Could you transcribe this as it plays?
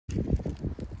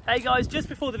Hey guys, just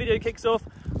before the video kicks off,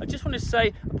 I just wanted to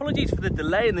say apologies for the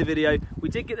delay in the video. We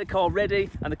did get the car ready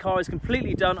and the car is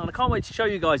completely done, and I can't wait to show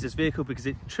you guys this vehicle because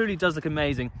it truly does look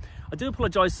amazing. I do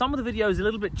apologise, some of the video is a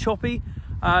little bit choppy.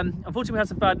 Unfortunately we had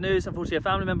some bad news. Unfortunately a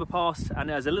family member passed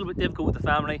and it was a little bit difficult with the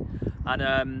family,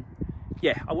 and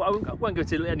yeah, I won't go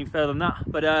to any further than that,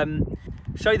 but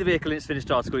show you the vehicle in its finished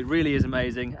article. It really is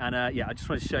amazing, and yeah, I just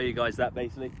wanted to show you guys that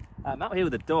basically. I'm out here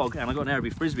with a dog and I've got an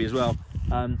Airby Frisbee as well.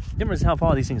 Didn't realize how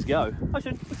far these things go. I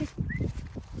should.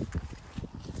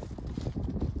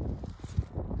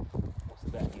 What's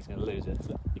the bet? He's going to lose it.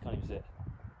 Look, you can't even see it.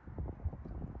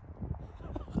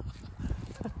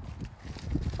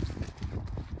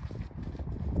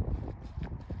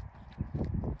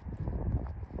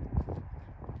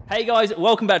 Hey guys,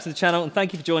 welcome back to the channel and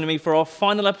thank you for joining me for our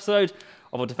final episode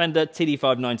of our Defender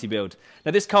TD590 build.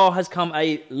 Now this car has come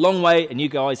a long way and you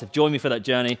guys have joined me for that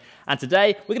journey, and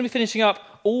today we're going to be finishing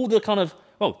up all the kind of,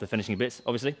 well, the finishing bits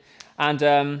obviously, and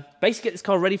basically get this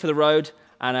car ready for the road,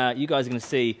 and you guys are going to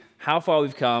see how far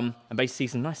we've come and basically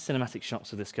see some nice cinematic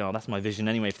shots of this car. That's my vision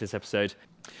anyway for this episode.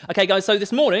 Okay guys, so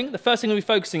this morning the first thing we'll be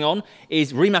focusing on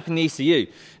is remapping the ECU.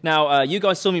 Now you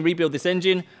guys saw me rebuild this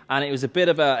engine and it was a bit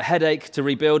of a headache to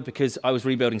rebuild because I was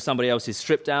rebuilding somebody else's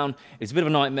strip down. It's a bit of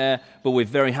a nightmare, but we're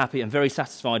very happy and very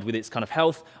satisfied with its kind of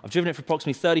health. I've driven it for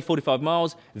approximately 30-45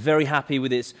 miles, very happy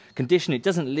with its condition. It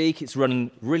doesn't leak, it's running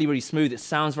really smooth, it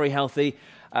sounds very healthy,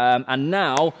 and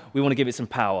now we want to give it some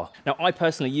power. Now I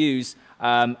personally use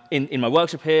in my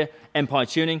workshop here, Empire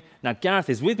Tuning. Now Gareth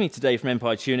is with me today from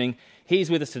Empire Tuning. He's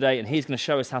with us today and he's going to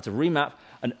show us how to remap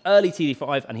an early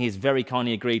TD5, and he has very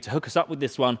kindly agreed to hook us up with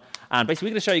this one. And basically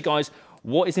we're going to show you guys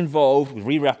what is involved with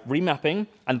remapping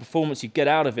and the performance you get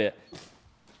out of it.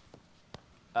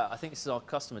 I think this is our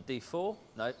customer D4.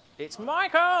 No, it's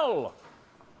Michael!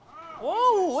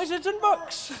 Whoa, wizards and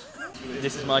books!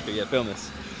 This is Michael, yeah, film this.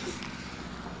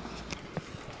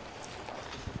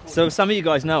 So some of you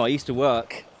guys know I used to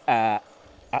work at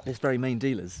this very main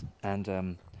dealer's,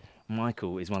 and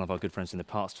Michael is one of our good friends in the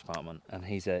parts department, and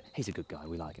he's a good guy.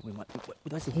 We like him.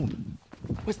 Where's the horn?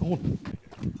 Where's the horn?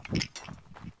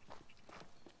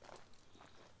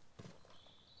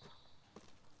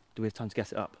 Do we have time to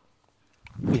gas it up?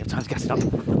 We have time to gas it up.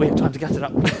 We have time to gas it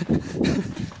up.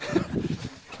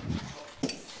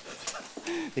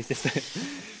 Is this it?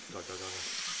 Go.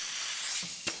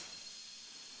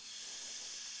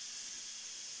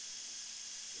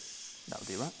 That'll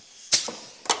do right.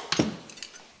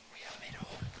 We have made it all.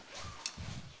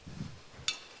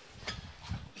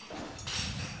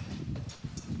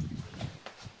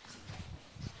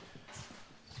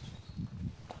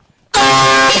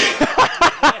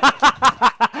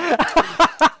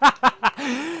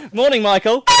 Morning,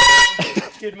 Michael.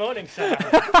 Good morning, sir.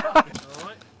 All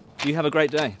right. You have a great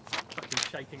day. Fucking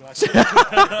shaking like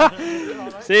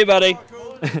See you, buddy.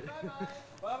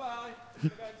 Bye-bye. We're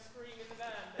going to scream in the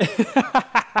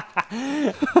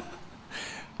van.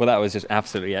 Well, that was just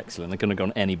absolutely excellent. It couldn't have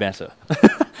gone any better.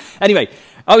 Anyway,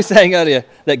 I was saying earlier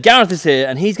that Gareth is here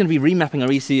and he's going to be remapping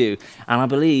our ECU, and I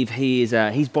believe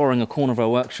he's borrowing a corner of our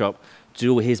workshop to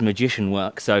do all his magician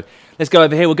work. So let's go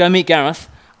over here. We'll go meet Gareth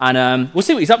and we'll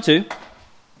see what he's up to.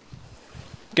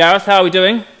 Gareth, how are we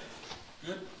doing?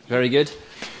 Good. Very good.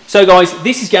 So guys,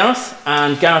 this is Gareth,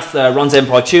 and Gareth runs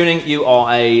Empire Tuning. You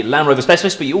are a Land Rover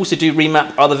specialist, but you also do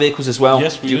remap other vehicles as well.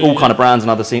 Yes, we do. All kind of brands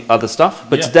and other stuff.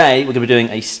 But yeah. Today we're going to be doing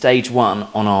a stage 1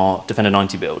 on our Defender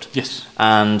 90 build. Yes.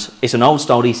 And it's an old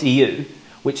style ECU,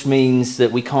 which means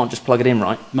that we can't just plug it in,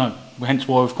 right? No, hence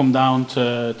why we've come down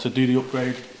to do the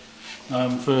upgrade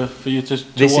for you to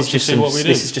watch and see what we do.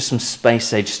 This is just some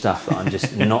space age stuff that I'm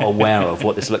just not aware of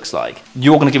what this looks like.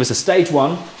 You're going to give us a stage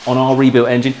 1 on our rebuilt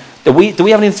engine. Do we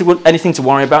have anything to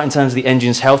worry about in terms of the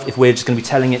engine's health if we're just going to be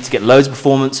telling it to get loads of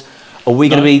performance? Are we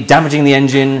going to be damaging the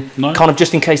engine, kind of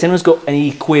just in case anyone's got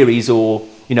any queries, or,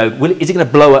 you know, is it going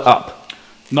to blow it up?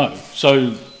 No.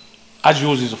 So, as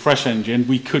yours is a fresh engine,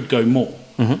 we could go more.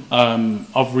 Mm-hmm.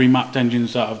 I've remapped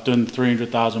engines that have done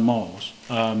 300,000 miles,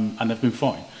 and they've been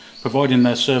fine. Providing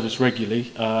they're serviced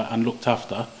regularly and looked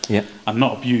after, yeah, and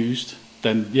not abused,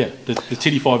 then yeah, the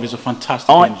TD5 is a fantastic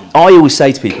engine. I always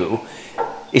say to people,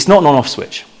 it's not an on-off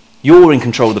switch. You're in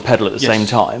control of the pedal at the same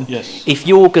time. Yes. If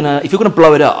you're gonna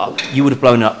blow it up, you would have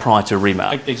blown it up prior to a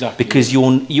remap. Exactly. Because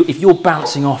if you're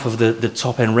bouncing off of the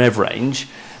top end rev range,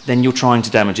 then you're trying to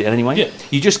damage it anyway. Yeah.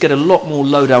 You just get a lot more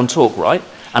low down torque, right?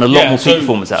 And a lot more peak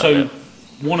performance out of it.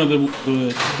 One of the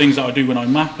things that I do when I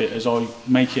map it is I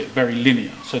make it very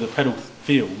linear, so the pedal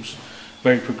feels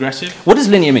very progressive. What does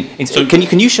linear mean? So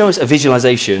can you show us a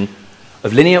visualization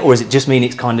of linear, or does it just mean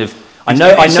it's kind of? I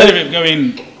know. Instead of it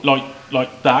going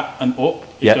like that and up,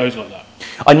 it goes like that.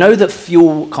 I know that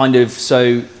fuel kind of,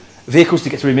 so vehicles to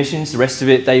get through emissions, the rest of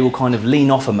it, they will kind of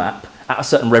lean off a map at a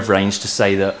certain rev range to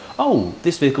say that, oh,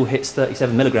 this vehicle hits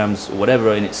 37 milligrams or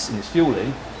whatever in its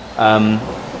fueling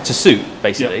to suit,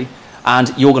 basically.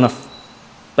 And you're going to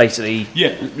basically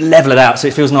level it out so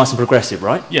it feels nice and progressive,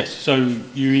 right? Yes, so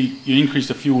you increase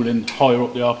the fueling higher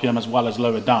up the RPM as well as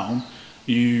lower down.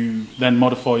 You then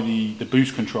modify the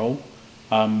boost control,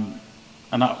 and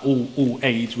that all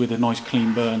aids with a nice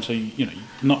clean burn. So you know,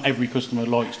 not every customer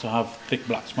likes to have thick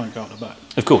black smoke out the back.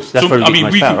 Of course, that's probably the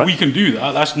most power, right? We can do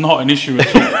that. That's not an issue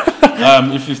at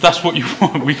all. If that's what you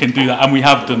want, we can do that, and we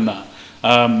have done that.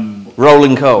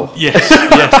 Rolling coal. Yes,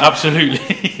 yes, absolutely.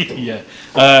 Yeah,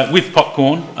 with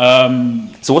popcorn.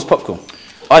 So what's popcorn?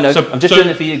 I know. I'm just doing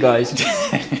it for you guys.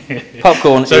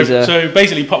 Popcorn is. So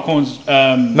basically, popcorn's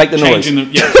make the noise. So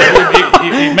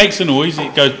it makes the noise.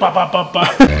 It goes ba ba ba ba.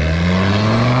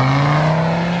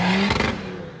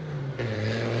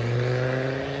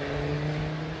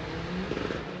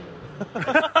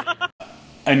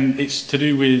 And it's to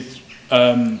do with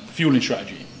fueling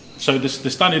strategy. So the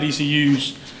standard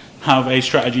ECUs have a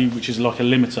strategy which is like a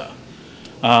limiter.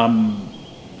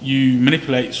 You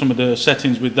manipulate some of the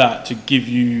settings with that to give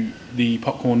you the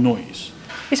popcorn noise.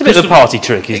 It's a bit of a party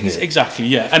trick, isn't it? Exactly,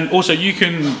 yeah. And also you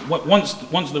can, once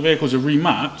the vehicles are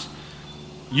remapped,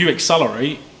 you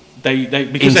accelerate.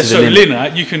 Because they're so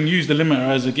linear, you can use the limiter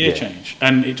as a gear change,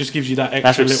 and it just gives you that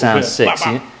extra little bit. That's what sounds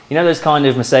sick. You know those kind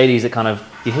of Mercedes that kind of,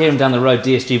 you hear them down the road,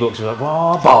 DSG boxes are like,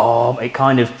 wah, bomb. It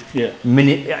kind of,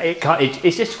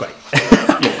 it's just great.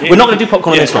 We're not going to do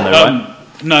popcorn on this one though, right?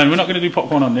 No, we're not going to do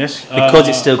popcorn on this. Because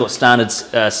it's still got standard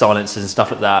silencers and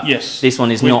stuff like that. Yes. This one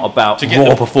is not about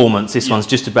raw performance. This one's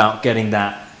just about getting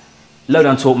that low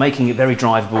down torque, making it very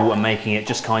drivable and making it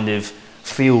just kind of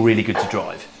feel really good to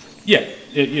drive. Yeah,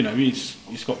 you know,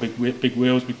 it's got big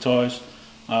wheels, big tyres.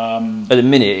 At the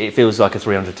minute, it feels like a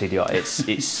 300 TDI.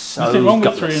 It's so nothing wrong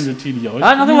with gutless. 300 TDIs.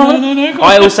 Nothing wrong. No.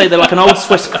 I always say they're like an old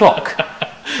Swiss clock,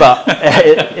 but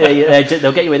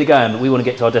they'll get you where they're going. But we want to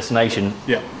get to our destination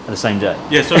at the same day.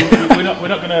 Yeah, so we're not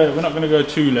gonna go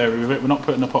too leery with it. We're not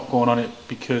putting the popcorn on it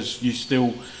because you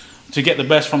still, to get the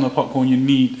best from the popcorn, you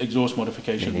need exhaust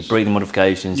modifications. You need breathing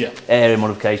modifications, air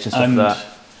modifications, stuff like that.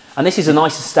 And this is a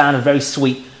nice standard, very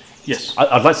sweet. Yes.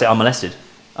 I'd like to say I'm molested.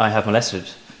 I have molested.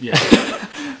 Yeah.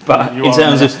 But in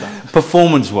terms of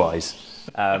performance-wise,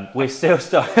 we're still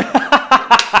stuck. I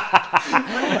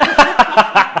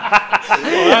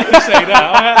had to say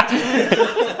that.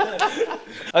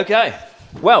 Okay.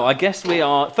 Well, I guess we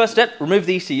are. First step: remove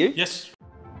the ECU. Yes.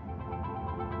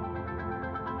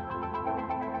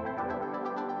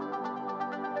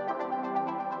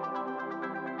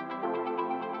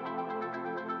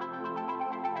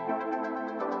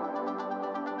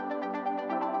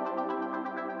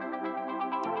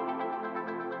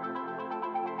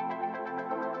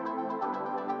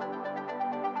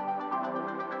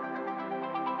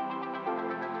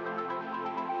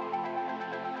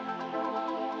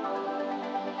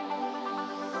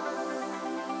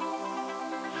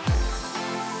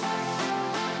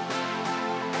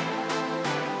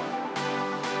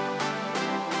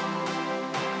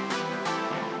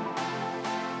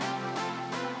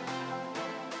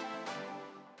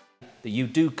 That you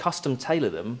do custom tailor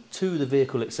them to the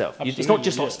vehicle itself. It's not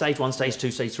just like stage 1, stage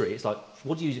 2, stage 3. It's like,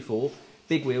 what do you use it for?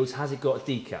 Big wheels, has it got a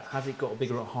decat? Has it got a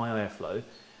bigger or higher airflow?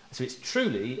 So it's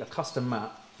truly a custom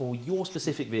map for your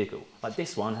specific vehicle. Like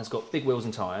this one has got big wheels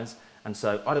and tyres, and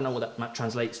so I don't know what that map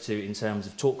translates to in terms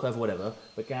of torque curve or whatever,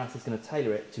 but Gareth is going to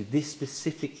tailor it to this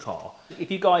specific car. If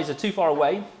you guys are too far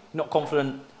away, not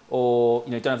confident, or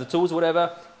don't have the tools or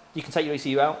whatever, you can take your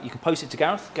ECU out, you can post it to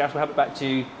Gareth. Gareth will have it back to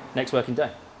you next working day.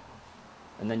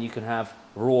 And then you can have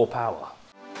raw power.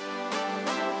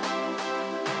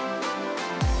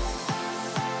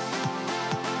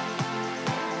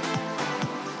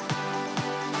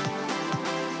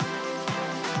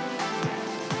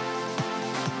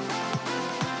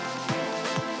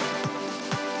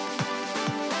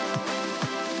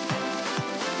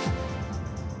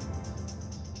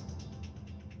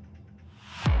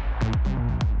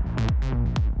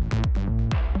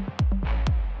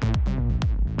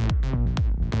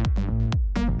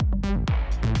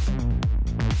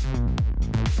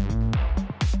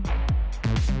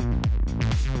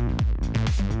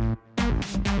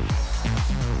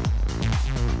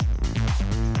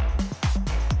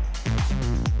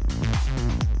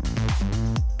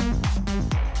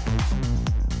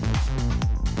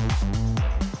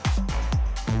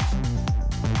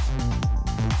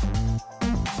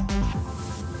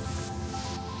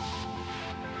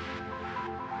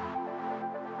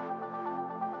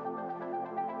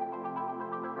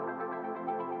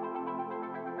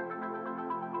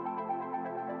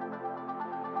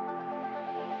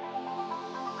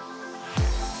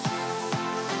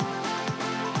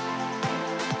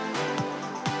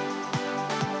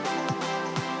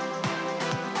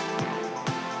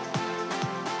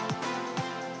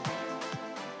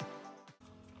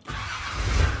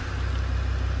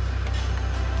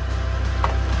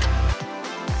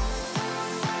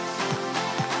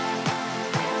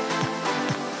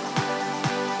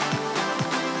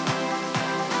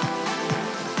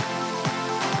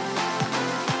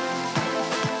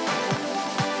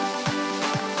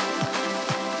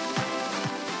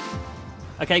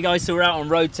 Okay guys, so we're out on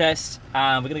road test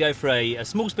and we're going to go for a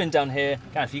small spin down here.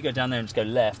 Gareth, if you go down there and just go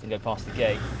left and go past the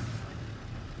gate.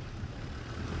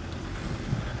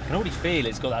 I can already feel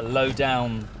it's got that low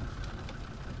down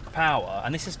power,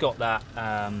 and this has got that,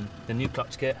 the new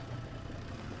clutch kit.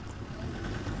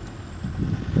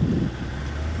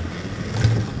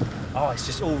 Oh, it's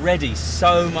just already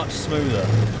so much smoother.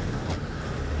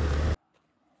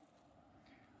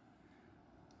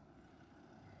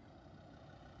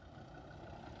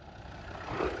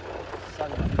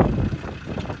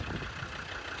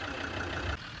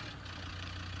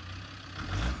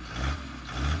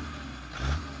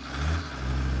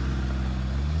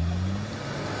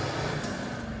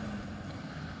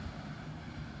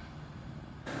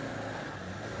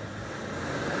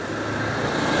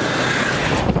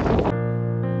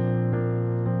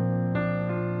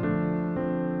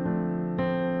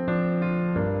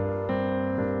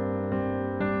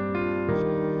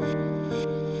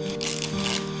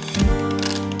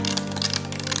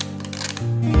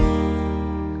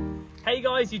 Hey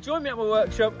guys, you joined me at my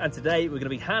workshop and today we're going to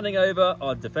be handing over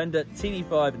our Defender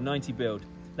TD590 build.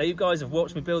 Now you guys have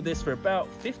watched me build this for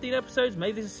about 15 episodes,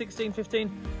 maybe this is 16,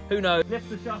 15, who knows. Lift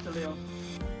the shutter, Leon.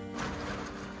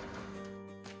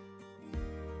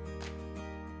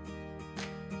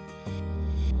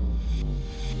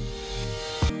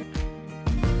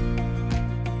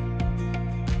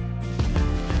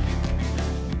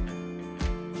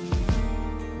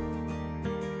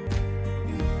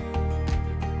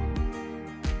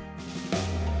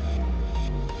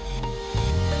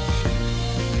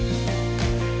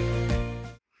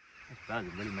 They're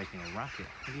really making a racket.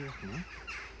 What do you reckon, eh?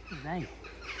 Look at they.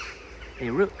 Hey,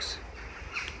 Rooks.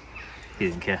 He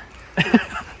didn't care.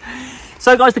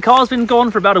 So guys, the car's been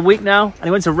gone for about a week now, and he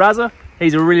went to Razza.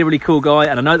 He's a really, really cool guy,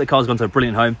 and I know the car's gone to a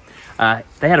brilliant home.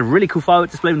 They had a really cool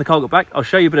firework display when the car got back. I'll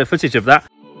show you a bit of footage of that.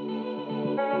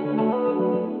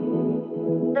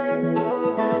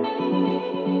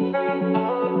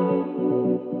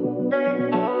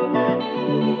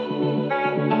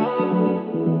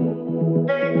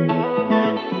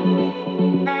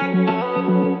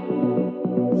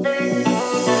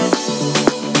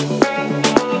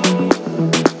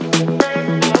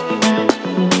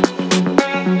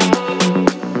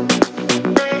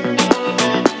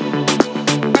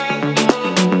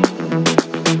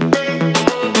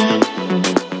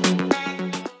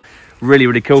 Really,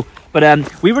 really cool.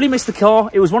 But we really missed the car.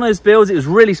 It was one of those builds, it was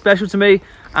really special to me,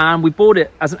 and we bought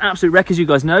it as an absolute wreck, as you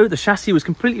guys know. The chassis was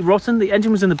completely rotten, the engine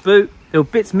was in the boot, there were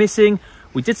bits missing,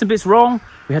 we did some bits wrong,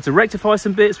 we had to rectify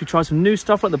some bits, we tried some new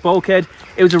stuff like the bulkhead.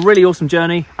 It was a really awesome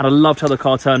journey, and I loved how the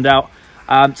car turned out.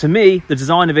 To me, the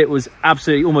design of it was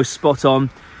absolutely almost spot on.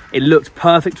 It looked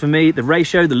perfect for me, the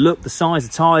ratio, the look, the size,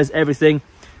 the tyres, everything.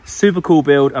 Super cool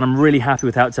build, and I'm really happy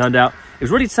with how it turned out. It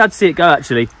was really sad to see it go,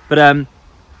 actually, but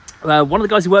one of the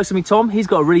guys who works with me, Tom, he's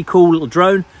got a really cool little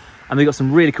drone, and we've got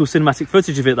some really cool cinematic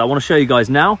footage of it that I want to show you guys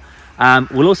now.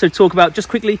 We'll also talk about, just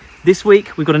quickly, this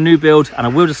week we've got a new build, and I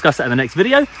will discuss that in the next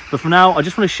video. But for now, I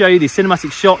just want to show you these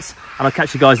cinematic shots, and I'll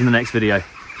catch you guys in the next video.